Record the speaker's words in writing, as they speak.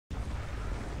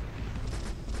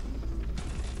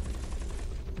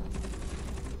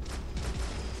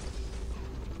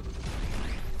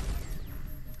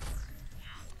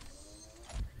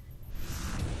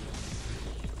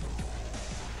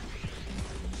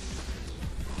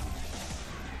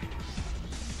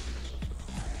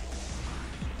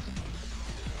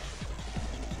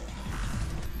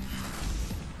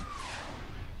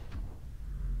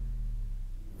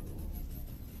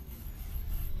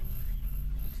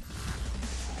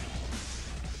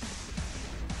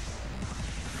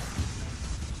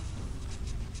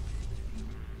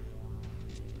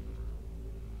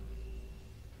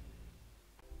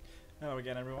Hello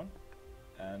again, everyone.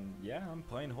 And yeah, I'm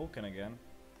playing HAWKEN again.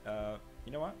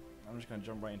 You know what? I'm just gonna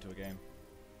jump right into a game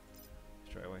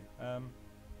straight away.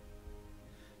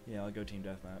 Yeah, I'll go team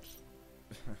deathmatch.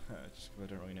 Just 'cause I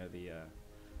don't really know the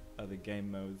other game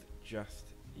modes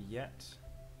just yet.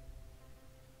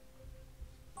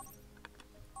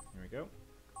 Here we go.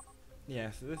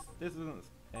 Yeah, so this isn't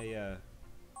a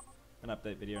an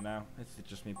update video now. This is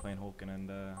just me playing HAWKEN and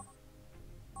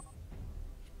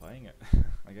just playing it,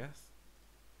 I guess.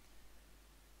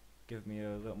 Give me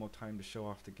a little more time to show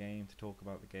off the game, to talk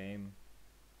about the game,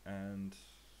 and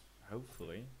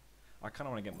hopefully, I kind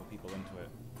of want to get more people into it.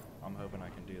 I'm hoping I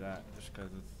can do that, just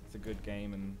because it's a good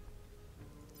game, and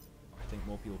I think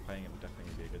more people playing it would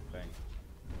definitely be a good thing.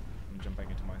 I'm jumping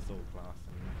into my soul class,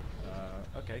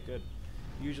 and okay, good.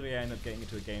 Usually I end up getting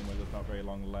into a game where there's not very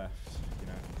long left, you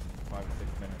know, 5 or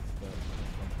 6 minutes, but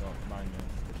this one's got 9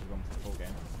 minutes, which is almost a full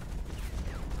game.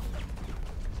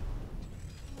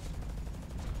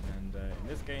 And in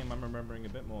this game I'm remembering a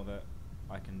bit more that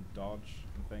I can dodge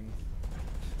and things.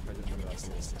 I didn't really like it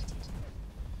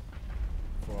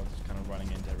before. I was just kind of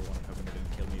running into everyone and hoping they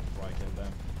didn't kill me before I killed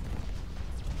them.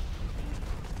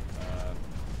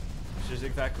 Which is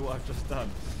exactly what I've just done.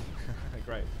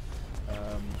 Great.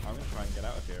 I'm going to try and get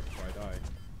out of here before I die.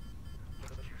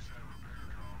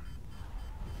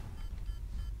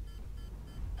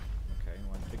 Okay,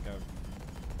 well I think I've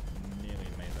nearly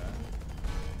made that.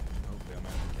 Hopefully I'll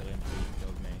manage to kill him before he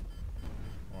kills me.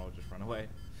 Or I'll just run away.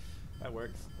 That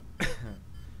works.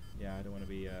 Yeah, I don't want to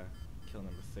be kill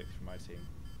number 6 for my team.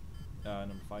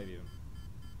 Number 5 even.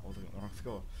 I was looking at the wrong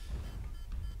score.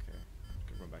 Okay,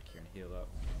 gonna run back here and heal up.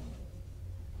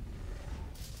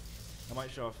 I might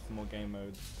show off some more game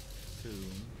modes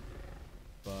soon,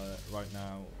 but right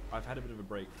now I've had a bit of a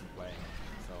break from playing,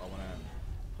 so I want to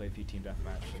play a few team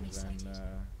deathmatch and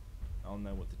then I'll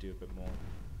know what to do a bit more.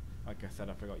 Like I said,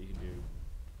 I forgot you can do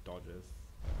dodges.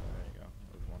 There you go,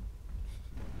 there's one.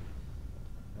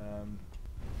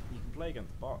 You can play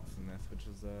against bots in this, which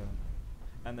is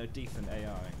and they're decent AI,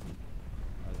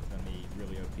 other than the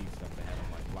really OP stuff they had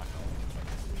on like Black Ops.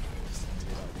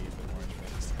 Maybe that'll be a bit more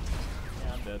interesting.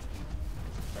 Yeah, I'm dead.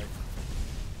 Right.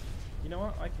 You know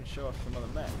what? I can show off some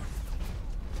other mechs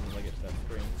as soon as I get to that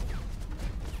screen.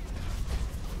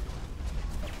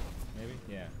 Maybe?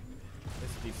 Yeah. This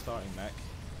is the starting mech.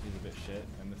 He's a bit shit,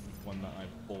 and this is one that I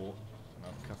bought and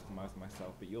I've customized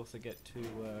myself. But you also get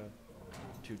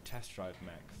two test drive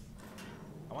mechs.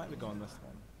 I might go on this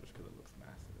one just because it looks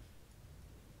massive.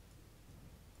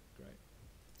 Great.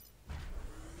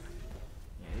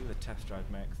 Yeah, these are test drive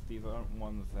mechs. These aren't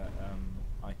ones that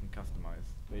I can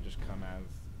customize. They just come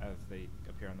as they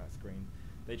appear on that screen.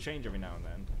 They change every now and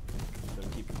then, so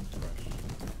keep them fresh.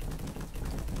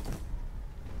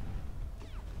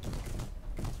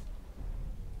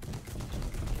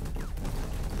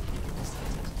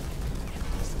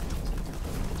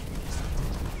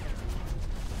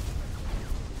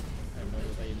 I have no idea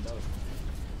what that even does.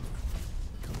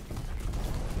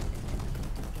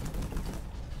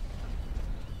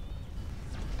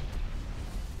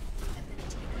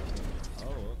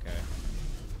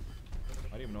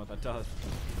 I don't even know what that does.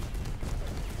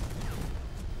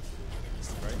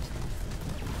 Right.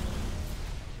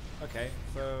 Okay,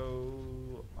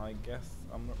 so I guess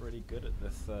I'm not really good at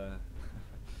this at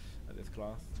this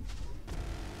class.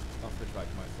 I'll switch back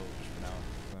to my soul just for now.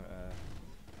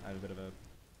 I had a bit of a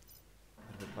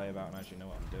play about and actually know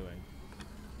what I'm doing.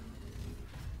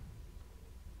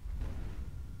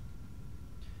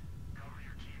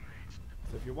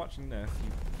 So if you're watching this,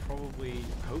 you've probably,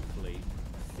 hopefully,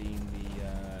 seen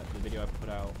the video I put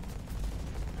out.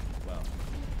 Well,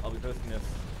 I'll be posting this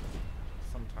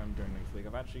sometime during next week.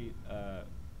 I've actually a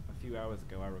few hours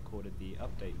ago I recorded the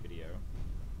update video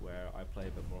where I play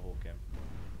a bit more HAWKEN.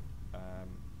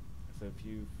 So if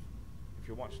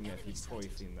you're watching this, you've probably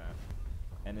seen that.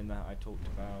 And in that I talked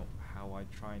about how I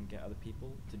try and get other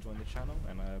people to join the channel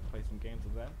and play some games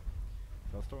with them.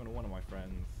 So I was talking to one of my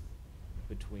friends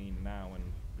between now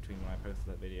and between when I posted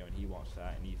that video and he watched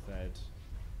that, and he said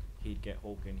he'd get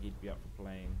HAWKEN, he'd be up for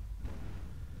playing.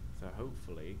 So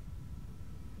hopefully,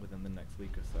 within the next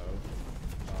week or so,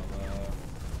 I'll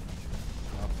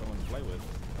have someone to play with.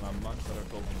 And I'm much better at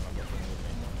HAWKEN when I've got someone with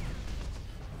me.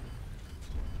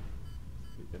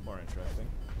 It's a bit more interesting.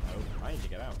 Oh, I need to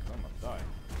get out because I'm about to die.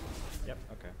 Yep,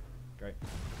 okay, great.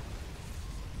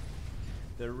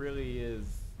 There really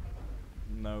is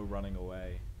no running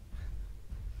away.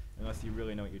 Unless you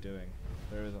really know what you're doing.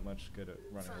 There isn't much good at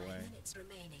running away. 5 minutes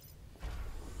remaining.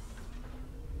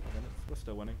 5 minutes? We're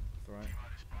still winning. It's alright.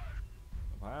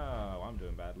 Wow, I'm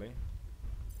doing badly.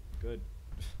 Good.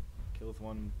 Kills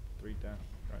 1, 3 deaths.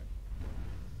 Right.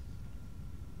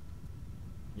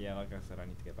 Yeah, like I said, I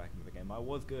need to get back into the game. I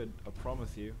was good, I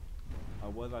promise you. I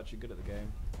was actually good at the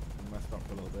game. I messed up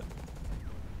for a little bit.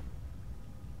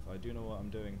 So I do know what I'm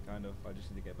doing, kind of. I just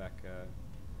need to get back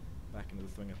into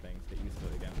the swing of things, get used to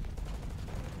it again.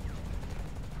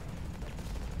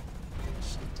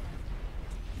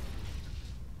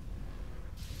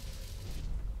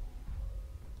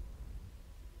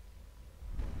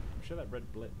 I'm sure that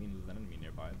red blip means there's an enemy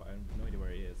nearby, but I have no idea where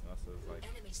he is, unless there's like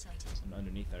an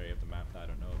underneath area of the map that I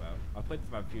don't know about. I've played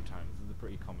this map a few times. This is a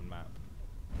pretty common map.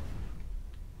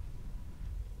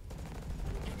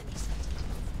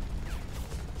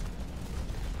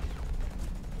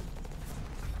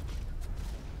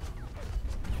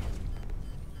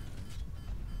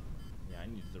 Yeah, I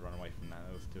needed to run away from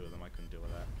that. Those two of them, I couldn't deal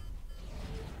with that.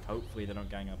 Hopefully they don't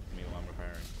gang up with me while I'm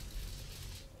repairing.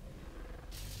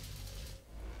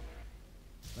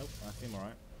 Nope, I seem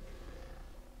alright.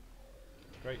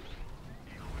 Great.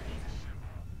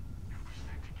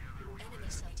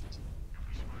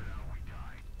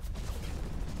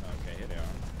 Okay, here they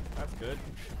are. That's good.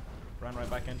 Ran right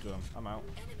back into him. I'm out.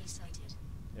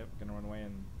 Yep, gonna run away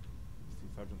and see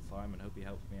Sergeant Slime and hope he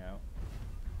helps me out.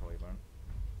 Probably won't.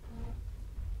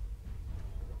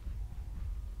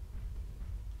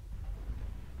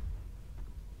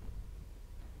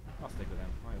 I'll stick with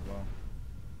him, might as well.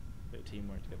 Bit of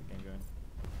teamwork to get the game going.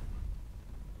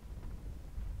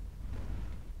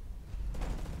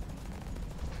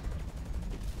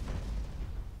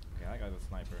 Okay, that guy's a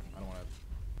sniper. I don't wanna...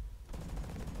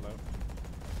 Hello?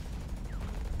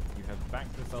 You have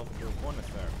backed yourself into a corner,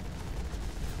 sir.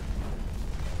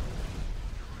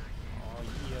 Oh,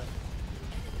 yeah.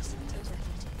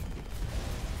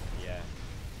 Yeah.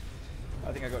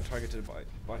 I think I got targeted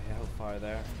by hellfire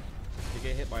there. If you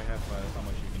get hit by hellfire, there's not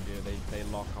much you can do. They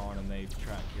lock on and they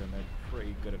track you and they're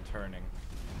pretty good at turning.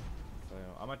 So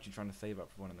I'm actually trying to save up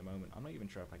for one at the moment. I'm not even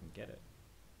sure if I can get it.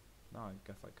 No, I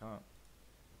guess I can't.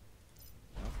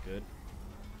 That's good.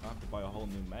 I'll have to buy a whole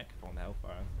new mech on the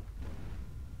hellfire.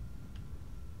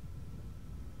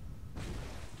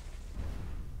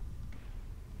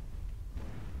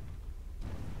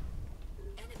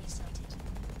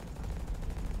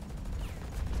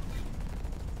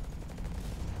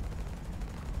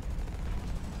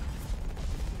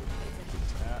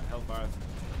 Hellfire.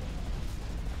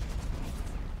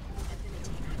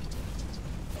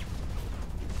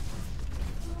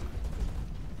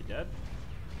 You dead?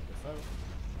 Guess so.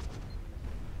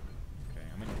 Okay,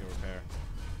 I'm gonna go repair.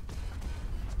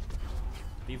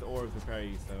 These orbs repair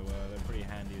you, so they're pretty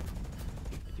handy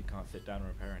if you can't sit down and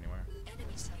repair anywhere.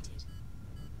 Enemy sighted.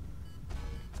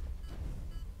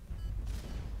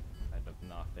 That does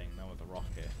nothing. That was a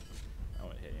rocket. That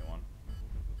won't hit anyone.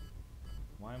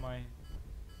 Why am I...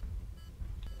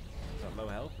 Is that low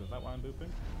health? Is that why I'm booping?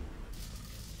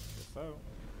 Guess so.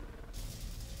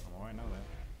 I'm alright now then.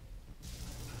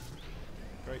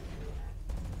 Great.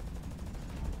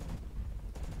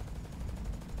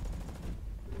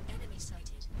 Enemy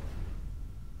sighted.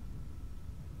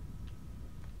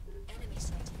 Enemy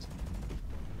sighted.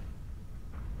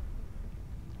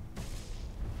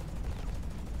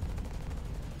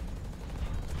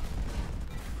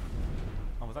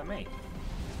 Oh, was that me?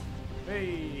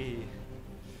 Hey!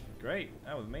 Great,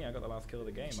 that was me. I got the last kill of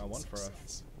the game. I won for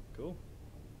us. Cool.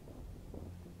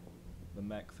 The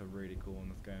mechs are really cool in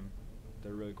this game.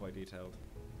 They're really quite detailed.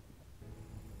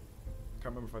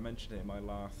 Can't remember if I mentioned it in my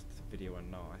last video or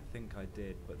not. I think I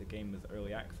did, but the game is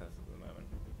early access at the moment.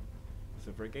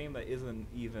 So for a game that isn't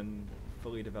even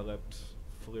fully developed,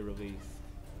 fully released,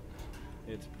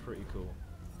 it's pretty cool.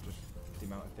 Just the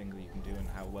amount of things that you can do and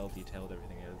how well detailed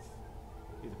everything is.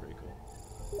 These are pretty cool.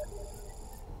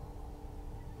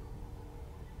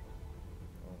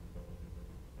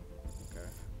 Okay.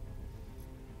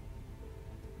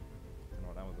 Don't know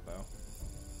what that was about.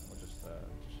 We'll just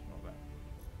ignore that.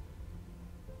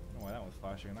 Don't know why that was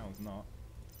flashing and that was not.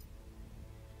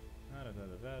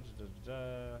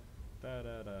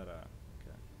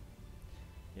 Okay.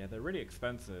 Yeah, they're really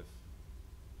expensive.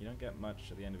 You don't get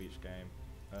much at the end of each game.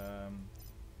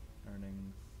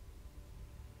 Earnings.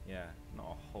 Yeah, not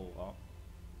a whole lot.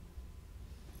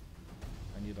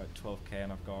 I need like 12k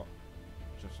and I've got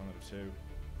just under 2.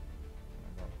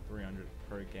 I've got 300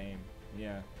 per game.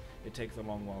 Yeah, it takes a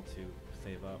long while to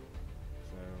save up.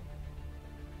 So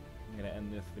I'm gonna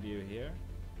end this video here.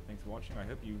 Thanks for watching. I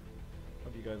hope you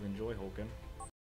guys enjoy HAWKEN.